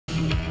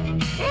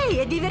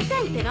è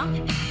divertente,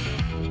 no?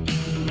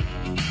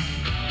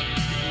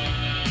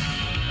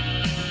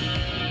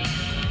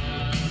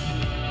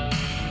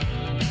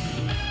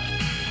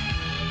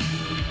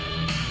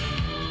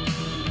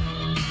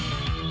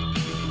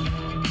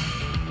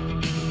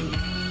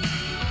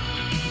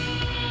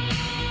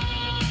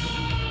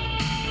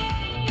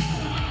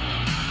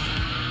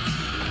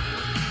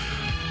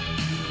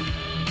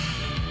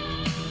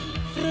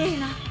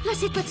 Frena, la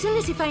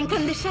situazione si fa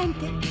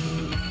incandescente.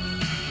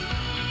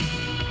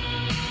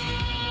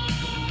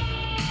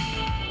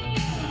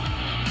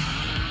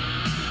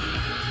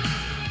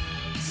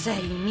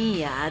 Sei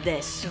mia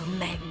adesso,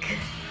 Meg.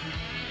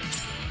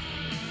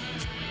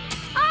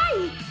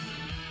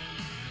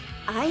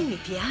 Ai, mi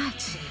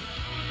piace.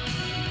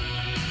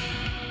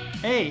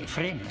 Ehi,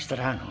 frena,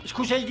 strano.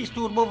 Scusa il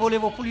disturbo,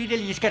 volevo pulire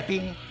gli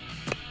scarpini.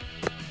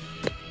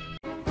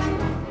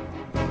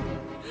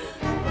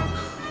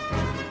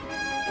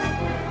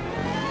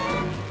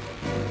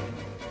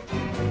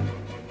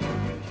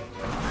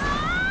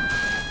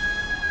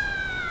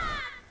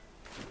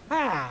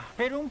 Ah,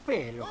 per un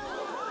pelo.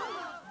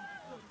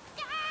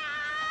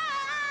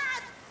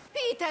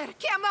 Peter,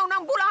 chiama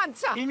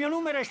un'ambulanza! Il mio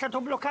numero è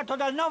stato bloccato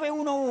dal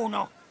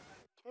 911.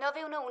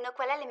 911,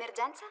 qual è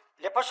l'emergenza?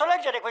 Le posso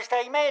leggere questa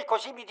email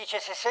così mi dice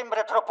se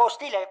sembra troppo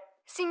ostile?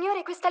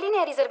 Signore, questa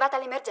linea è riservata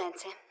alle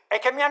emergenze. È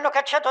che mi hanno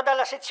cacciato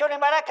dalla sezione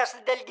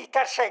maracas del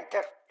Guitar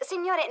Center.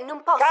 Signore,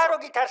 non posso... Caro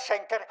Guitar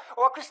Center,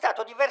 ho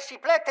acquistato diversi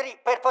plettri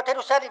per poter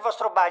usare il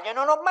vostro bagno e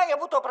non ho mai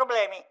avuto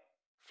problemi.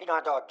 Fino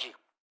ad oggi.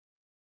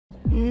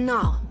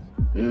 No,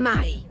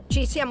 mai.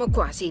 Ci siamo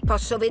quasi,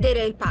 posso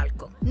vedere il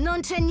palco.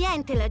 Non c'è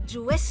niente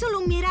laggiù, è solo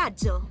un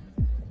miraggio.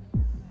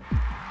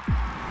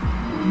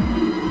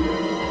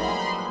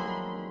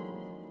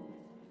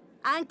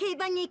 Anche i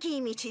bagni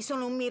chimici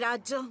sono un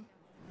miraggio.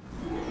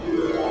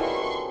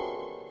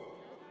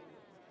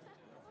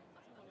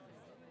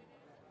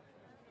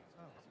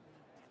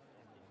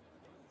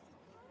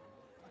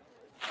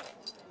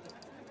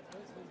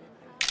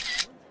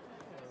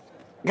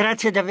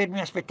 Grazie di avermi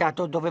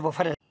aspettato, dovevo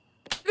fare...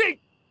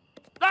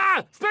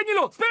 Ah!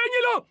 Spegnilo!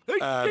 Spegnilo!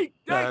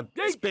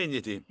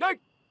 Spegniti.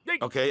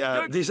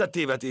 Ok,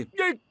 disattivati.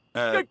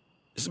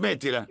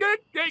 Smettila.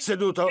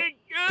 Seduto.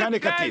 Cane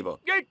cattivo.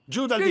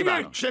 Giù dal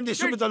divano. Scendi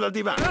subito dal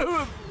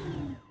divano.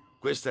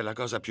 Questa è la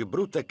cosa più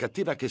brutta e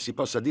cattiva che si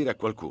possa dire a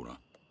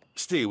qualcuno.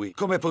 Stewie,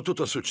 com'è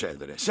potuto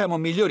succedere? Siamo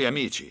migliori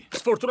amici.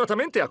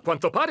 Sfortunatamente, a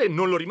quanto pare,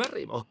 non lo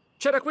rimarremo.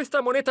 C'era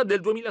questa moneta del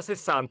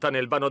 2060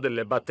 nel vano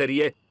delle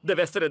batterie.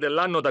 Deve essere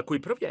dell'anno da cui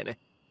proviene.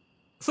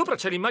 Sopra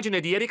c'è l'immagine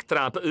di Eric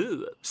Trump.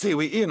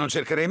 Stewie, io non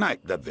cercherei mai,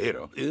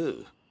 davvero.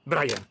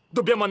 Brian,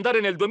 dobbiamo andare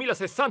nel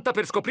 2060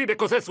 per scoprire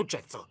cos'è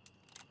successo.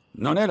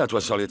 Non è la tua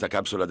solita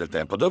capsula del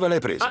tempo. Dove l'hai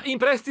presa? Ah, in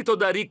prestito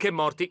da Rick e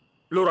Morty.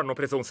 Loro hanno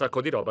preso un sacco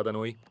di roba da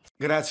noi.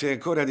 Grazie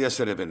ancora di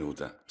essere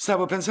venuta.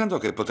 Stavo pensando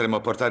che potremmo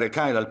portare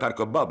Kyle al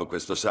parco Bob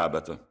questo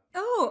sabato.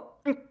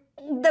 Oh,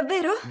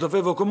 davvero?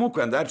 Dovevo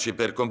comunque andarci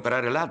per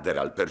comprare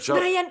l'Adderall, perciò...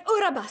 Brian,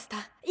 ora basta.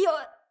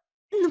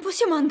 Non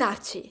possiamo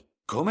andarci.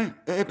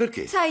 Come? E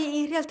perché?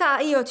 Sai, in realtà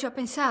io ci ho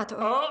pensato.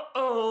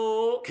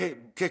 Oh!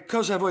 Che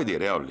cosa vuoi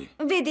dire, Holly?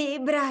 Vedi,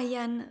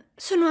 Brian,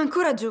 sono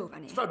ancora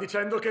giovane. Sta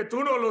dicendo che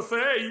tu non lo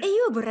sei? E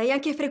io vorrei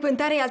anche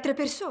frequentare altre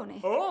persone.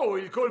 Oh,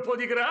 il colpo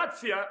di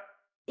grazia!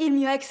 Il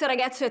mio ex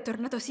ragazzo è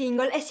tornato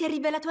single e si è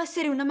rivelato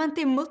essere un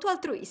amante molto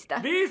altruista.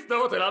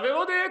 Visto, te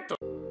l'avevo detto!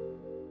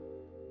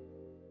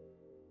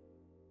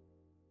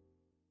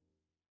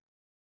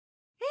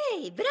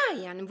 Ehi,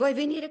 Brian, vuoi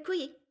venire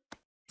qui?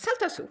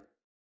 Salta su.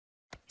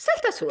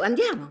 Salta su,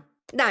 andiamo.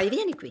 Dai,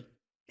 vieni qui.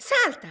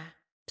 Salta.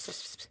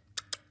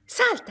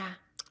 Salta.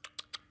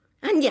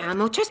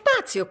 Andiamo, c'è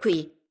spazio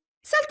qui.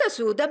 Salta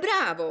su, da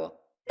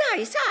bravo.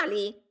 Dai,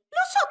 sali.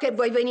 Lo so che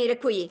vuoi venire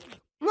qui.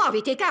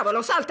 Muoviti,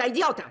 cavolo, salta,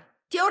 idiota.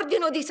 Ti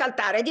ordino di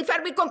saltare, di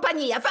farmi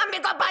compagnia.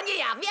 Fammi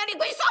compagnia, vieni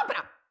qui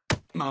sopra.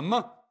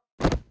 Mamma?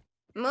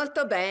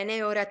 Molto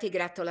bene, ora ti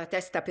gratto la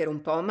testa per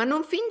un po', ma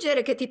non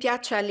fingere che ti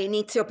piaccia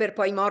all'inizio per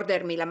poi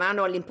mordermi la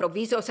mano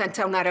all'improvviso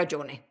senza una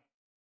ragione.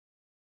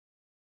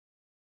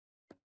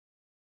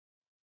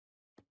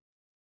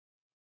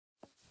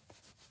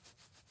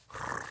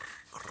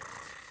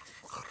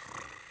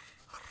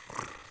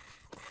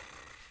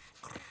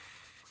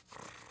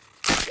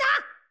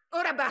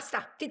 Ora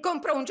basta, ti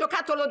compro un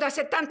giocattolo da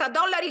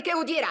 $70 che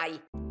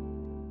udierai.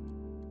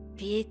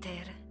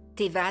 Peter,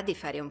 ti va di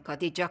fare un po'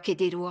 di giochi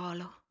di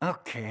ruolo?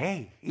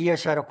 Ok, io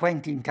sarò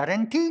Quentin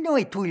Tarantino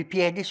e tu il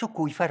piede su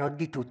cui farò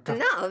di tutto.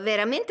 No,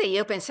 veramente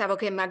io pensavo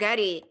che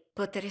magari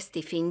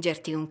potresti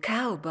fingerti un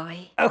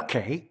cowboy.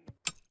 Ok.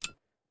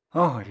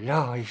 Oh,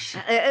 Lois.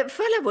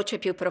 Fa la voce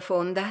più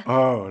profonda.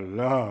 Oh,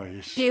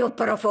 Lois. Più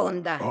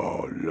profonda.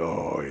 Oh,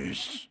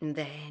 Lois.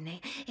 Bene,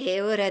 e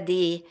ora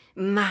di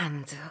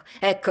manzo.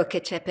 Ecco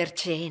che c'è per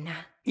cena.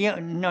 Io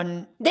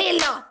non...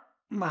 Dillo!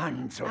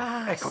 Manzo.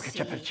 Ecco che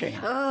c'è per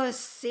cena. Oh,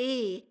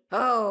 sì.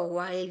 Oh,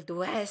 Wild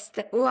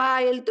West.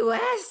 Wild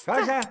West.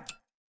 Cosa?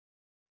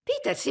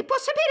 Peter, si può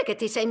sapere che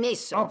ti sei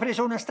messo? Ho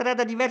preso una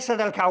strada diversa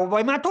dal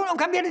cowboy, ma tu non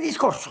cambiare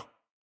discorso.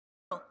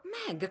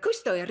 Meg,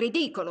 questo è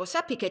ridicolo.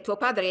 Sappi che tuo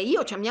padre e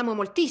io ci amiamo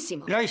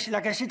moltissimo. Lois, la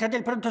cassetta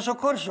del pronto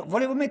soccorso.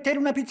 Volevo mettere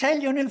una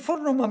pizzeria nel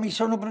forno, ma mi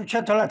sono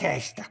bruciato la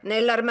testa.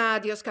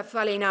 Nell'armadio,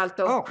 scaffale in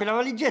alto. Oh, quella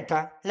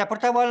valigetta? La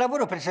portavo al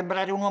lavoro per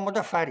sembrare un uomo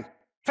d'affari.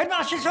 Ferma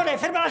l'ascensore!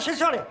 Ferma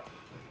l'ascensore!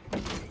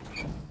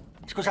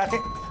 Scusate.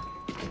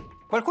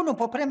 Qualcuno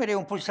può premere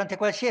un pulsante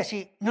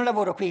qualsiasi? Non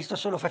lavoro qui, sto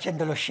solo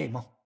facendo lo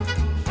scemo.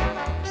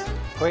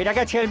 Con i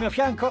ragazzi al mio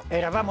fianco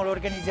eravamo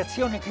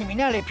l'organizzazione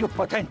criminale più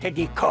potente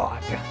di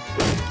Coag.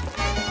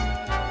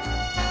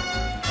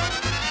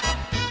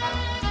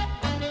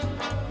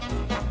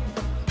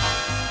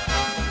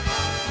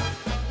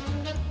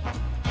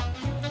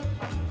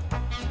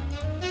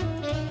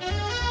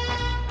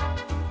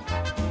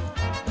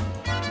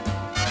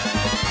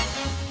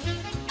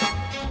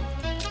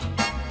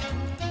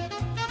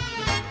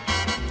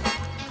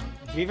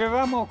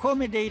 Vivevamo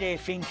come dei re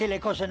finché le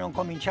cose non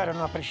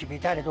cominciarono a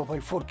precipitare dopo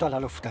il furto alla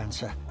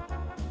Lufthansa.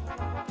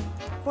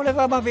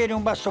 Volevamo avere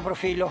un basso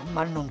profilo,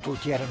 ma non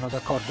tutti erano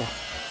d'accordo.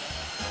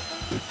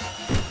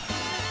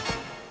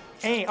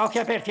 Ehi, occhi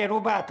aperti, è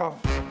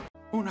rubato!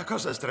 Una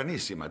cosa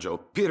stranissima, Joe.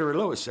 Peter e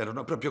Lois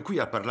erano proprio qui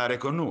a parlare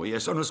con noi e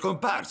sono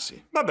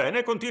scomparsi. Va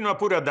bene, continua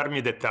pure a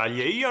darmi dettagli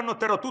e io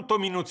annoterò tutto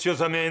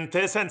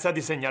minuziosamente senza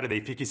disegnare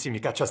dei fichissimi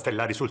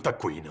cacciastellari sul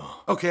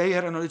taccuino. Ok,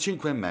 erano le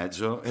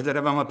 5:30 ed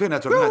eravamo appena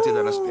tornati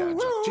dalla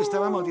spiaggia. Ci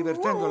stavamo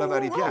divertendo a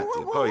lavare i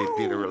piatti. Poi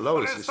Peter e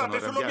Lois si sono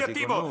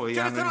arrabbiati con noi e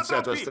hanno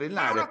iniziato a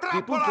strillare.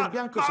 I punti in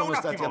bianco sono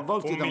stati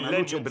avvolti da una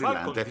luce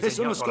brillante e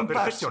sono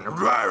scomparsi.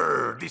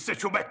 Rrr, disse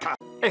Ciubecca.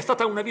 È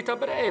stata una vita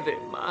breve,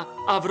 ma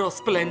avrò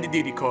splendidi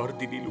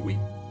ricordi di lui.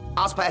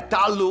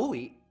 Aspetta,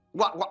 lui?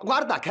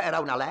 Guarda che era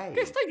una lei.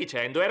 Che stai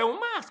dicendo? Era un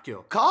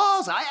maschio.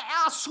 Cosa?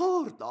 È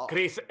assurdo.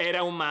 Chris,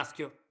 era un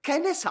maschio. Che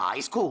ne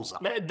sai, scusa?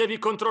 Beh, devi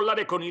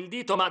controllare con il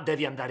dito, ma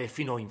devi andare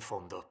fino in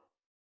fondo.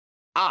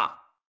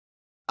 Ah,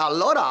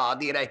 allora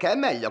direi che è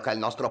meglio che il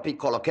nostro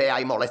piccolo che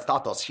hai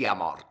molestato sia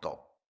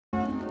morto.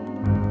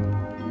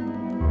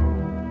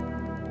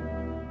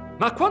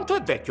 Ma quanto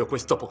è vecchio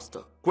questo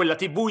posto? Quella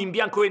TV in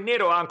bianco e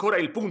nero ha ancora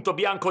il punto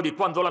bianco di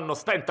quando l'hanno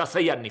spenta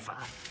 6 anni fa.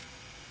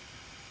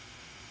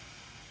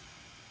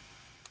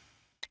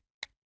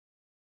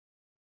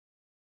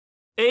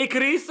 Ehi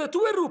Chris,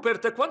 tu e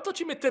Rupert, quanto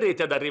ci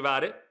metterete ad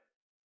arrivare?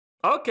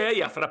 Ok,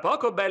 a fra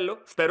poco,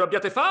 bello. Spero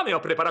abbiate fame, ho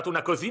preparato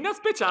una cosina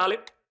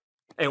speciale.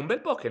 È un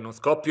bel po' che non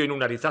scoppio in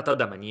una risata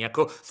da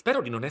maniaco.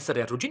 Spero di non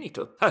essere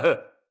arrugginito.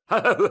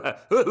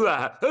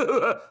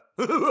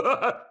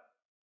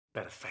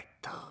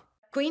 Perfetto.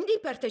 Quindi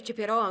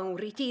parteciperò a un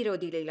ritiro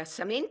di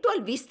rilassamento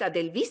al Vista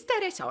del Vista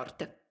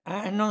Resort.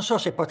 Non so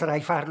se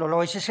potrai farlo,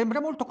 Lois, sembra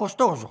molto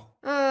costoso.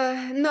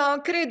 No,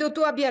 credo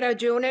tu abbia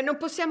ragione, non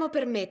possiamo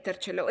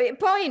permettercelo. E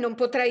poi non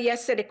potrei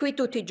essere qui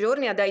tutti i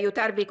giorni ad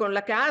aiutarvi con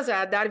la casa,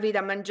 a darvi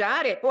da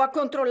mangiare o a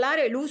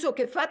controllare l'uso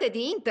che fate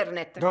di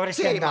internet.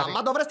 Dovresti Sì, andare.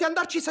 ma dovresti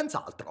andarci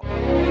senz'altro.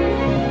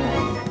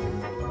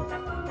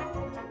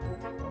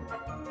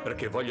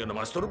 Perché vogliono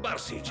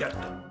masturbarsi,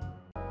 certo.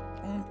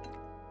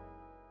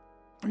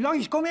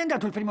 Lois, com'è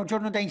andato il primo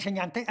giorno da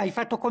insegnante? Hai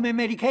fatto come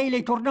Mary Kay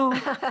lei tornò?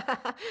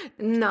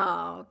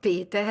 No,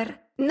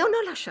 Peter. Non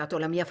ho lasciato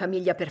la mia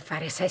famiglia per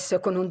fare sesso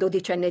con un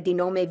 12enne di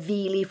nome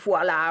Vili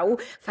Fualau,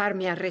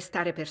 farmi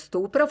arrestare per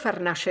stupro, far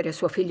nascere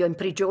suo figlio in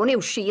prigione,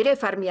 uscire,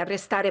 farmi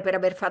arrestare per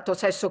aver fatto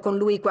sesso con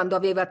lui quando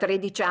aveva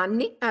 13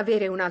 anni,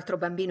 avere un altro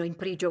bambino in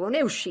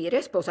prigione,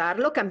 uscire,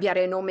 sposarlo,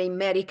 cambiare nome in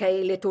Mary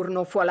Kay Le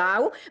Tourneau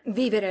Fualau,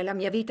 vivere la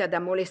mia vita da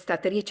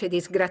molestatrice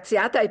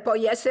disgraziata e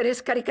poi essere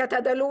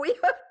scaricata da lui?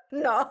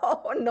 No,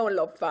 non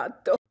l'ho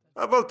fatto.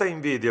 A volte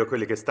invidio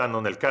quelli che stanno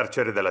nel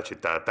carcere della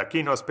città,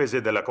 tacchino a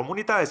spese della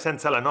comunità e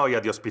senza la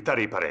noia di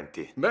ospitare i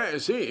parenti. Beh,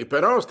 sì,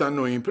 però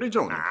stanno in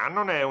prigione. Ah,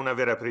 non è una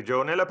vera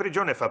prigione, la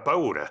prigione fa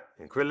paura.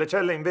 In quelle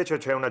celle invece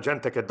c'è un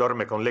agente che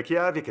dorme con le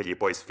chiavi, che gli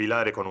puoi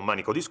sfilare con un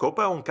manico di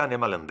scopa o un cane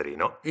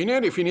malandrino. I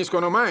neri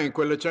finiscono mai in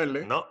quelle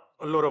celle? No,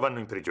 loro vanno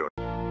in prigione.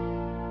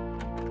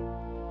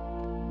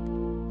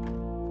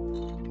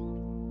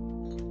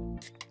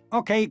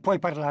 Ok, puoi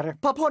parlare.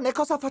 Papone,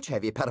 cosa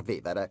facevi per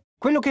vivere?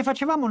 Quello che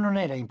facevamo non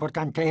era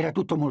importante, era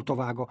tutto molto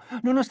vago.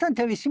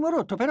 Nonostante avessimo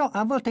rotto, però,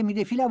 a volte mi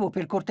defilavo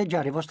per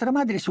corteggiare vostra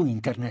madre su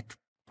internet.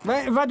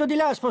 Beh, vado di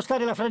là a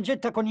spostare la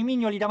frangetta con i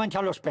mignoli davanti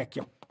allo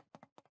specchio.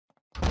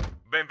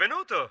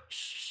 Benvenuto!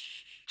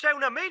 C'è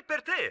una mail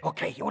per te!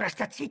 Ok, ora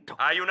sta zitto.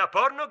 Hai una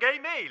porno gay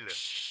mail!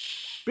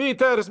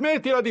 Peter,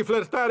 smettila di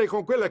flirtare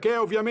con quella che è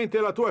ovviamente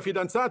la tua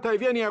fidanzata e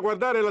vieni a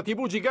guardare la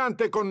TV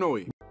gigante con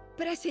noi.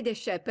 Preside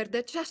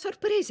Shepard, ci ha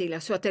sorpresi la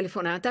sua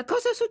telefonata.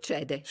 Cosa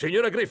succede?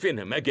 Signora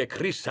Griffin, Meg e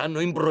Chris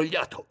hanno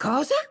imbrogliato.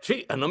 Cosa?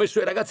 Sì, hanno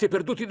messo i ragazzi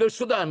perduti del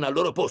Sudan al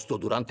loro posto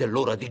durante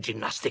l'ora di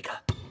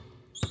ginnastica.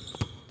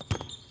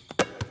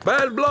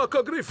 Bel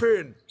blocco,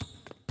 Griffin!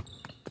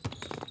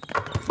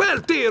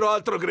 Bel tiro,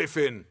 altro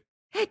Griffin!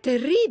 È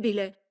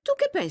terribile. Tu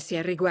che pensi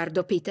al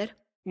riguardo, Peter?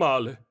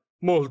 Male,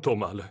 molto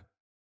male.